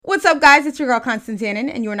What's up, guys? It's your girl, Constance Hannon,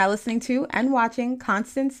 and you are now listening to and watching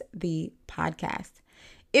Constance the Podcast.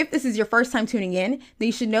 If this is your first time tuning in, then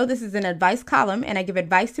you should know this is an advice column, and I give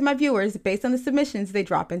advice to my viewers based on the submissions they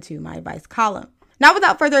drop into my advice column. Now,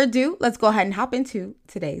 without further ado, let's go ahead and hop into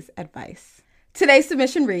today's advice. Today's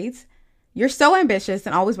submission reads, "You're so ambitious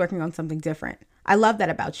and always working on something different. I love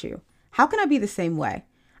that about you. How can I be the same way?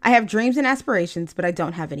 I have dreams and aspirations, but I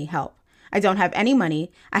don't have any help. I don't have any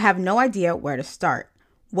money. I have no idea where to start.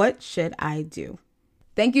 What should I do?"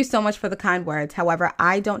 Thank you so much for the kind words. However,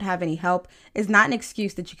 I don't have any help is not an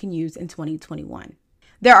excuse that you can use in 2021.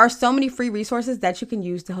 There are so many free resources that you can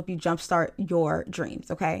use to help you jumpstart your dreams,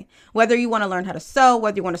 okay? Whether you want to learn how to sew,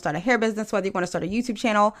 whether you want to start a hair business, whether you want to start a YouTube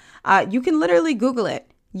channel, you can literally Google it,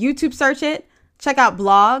 YouTube search it, check out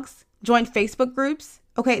blogs, join Facebook groups,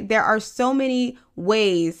 okay? There are so many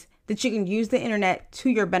ways that you can use the internet to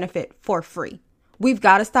your benefit for free. We've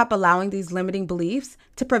got to stop allowing these limiting beliefs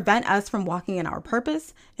to prevent us from walking in our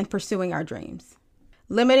purpose and pursuing our dreams.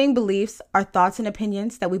 Limiting beliefs are thoughts and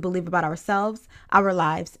opinions that we believe about ourselves, our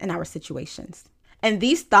lives, and our situations. And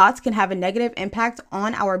these thoughts can have a negative impact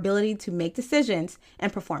on our ability to make decisions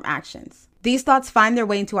and perform actions. These thoughts find their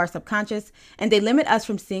way into our subconscious, and they limit us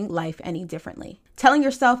from seeing life any differently. Telling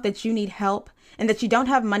yourself that you need help and that you don't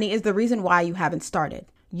have money is the reason why you haven't started.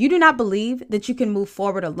 You do not believe that you can move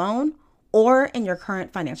forward alone or in your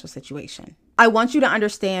current financial situation. I want you to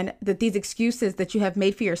understand that these excuses that you have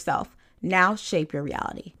made for yourself now shape your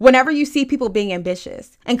reality. Whenever you see people being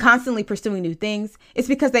ambitious and constantly pursuing new things, it's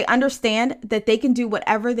because they understand that they can do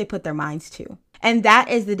whatever they put their minds to. And that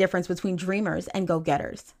is the difference between dreamers and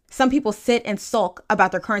go-getters. Some people sit and sulk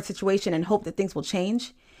about their current situation and hope that things will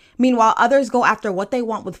change. Meanwhile, others go after what they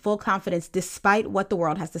want with full confidence despite what the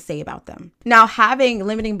world has to say about them. Now, having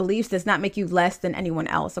limiting beliefs does not make you less than anyone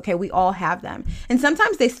else, okay? We all have them. And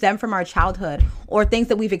sometimes they stem from our childhood or things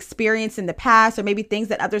that we've experienced in the past or maybe things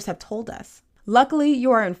that others have told us. Luckily,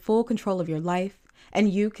 you are in full control of your life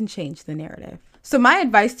and you can change the narrative. So my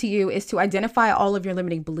advice to you is to identify all of your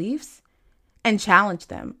limiting beliefs and challenge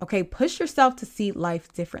them, okay? Push yourself to see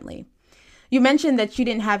life differently. You mentioned that you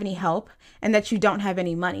didn't have any help and that you don't have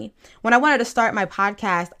any money. When I wanted to start my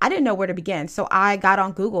podcast, I didn't know where to begin. So I got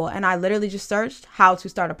on Google and I literally just searched how to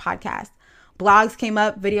start a podcast. Blogs came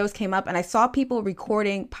up, videos came up, and I saw people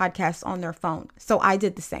recording podcasts on their phone. So I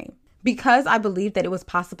did the same. Because I believed that it was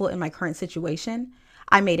possible in my current situation,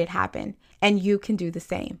 I made it happen. And you can do the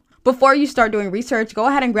same. Before you start doing research, go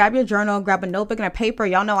ahead and grab your journal, grab a notebook and a paper.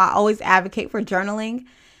 Y'all know I always advocate for journaling.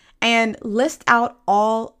 And list out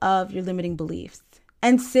all of your limiting beliefs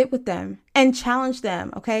and sit with them and challenge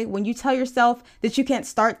them, okay? When you tell yourself that you can't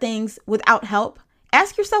start things without help,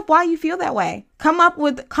 ask yourself why you feel that way. Come up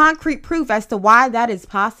with concrete proof as to why that is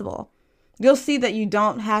possible. You'll see that you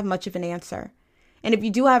don't have much of an answer. And if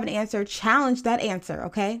you do have an answer, challenge that answer,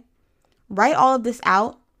 okay? Write all of this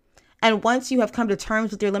out. And once you have come to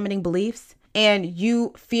terms with your limiting beliefs and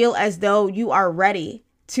you feel as though you are ready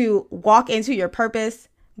to walk into your purpose,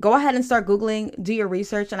 go ahead and start Googling, do your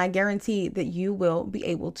research, and I guarantee that you will be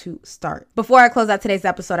able to start. Before I close out today's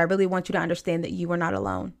episode, I really want you to understand that you are not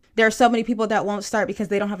alone. There are so many people that won't start because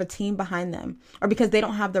they don't have a team behind them or because they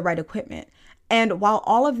don't have the right equipment. And while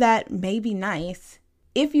all of that may be nice,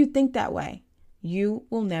 if you think that way, you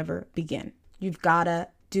will never begin. You've got to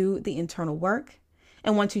do the internal work.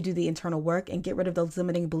 And once you do the internal work and get rid of those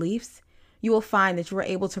limiting beliefs, you will find that you are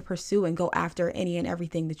able to pursue and go after any and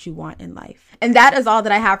everything that you want in life. And that is all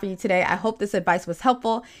that I have for you today. I hope this advice was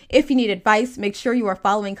helpful. If you need advice, make sure you are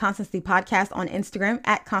following Constance the Podcast on Instagram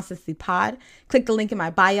at Constance the Pod. Click the link in my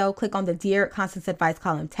bio, click on the Dear Constance Advice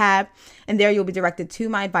column tab, and there you'll be directed to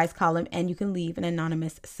my advice column and you can leave an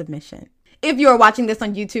anonymous submission. If you are watching this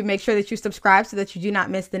on YouTube, make sure that you subscribe so that you do not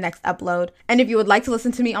miss the next upload. And if you would like to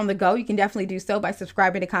listen to me on the go, you can definitely do so by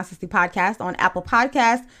subscribing to Constance the Podcast on Apple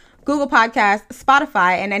Podcasts, Google Podcasts,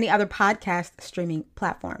 Spotify, and any other podcast streaming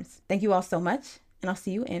platforms. Thank you all so much, and I'll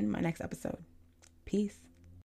see you in my next episode. Peace.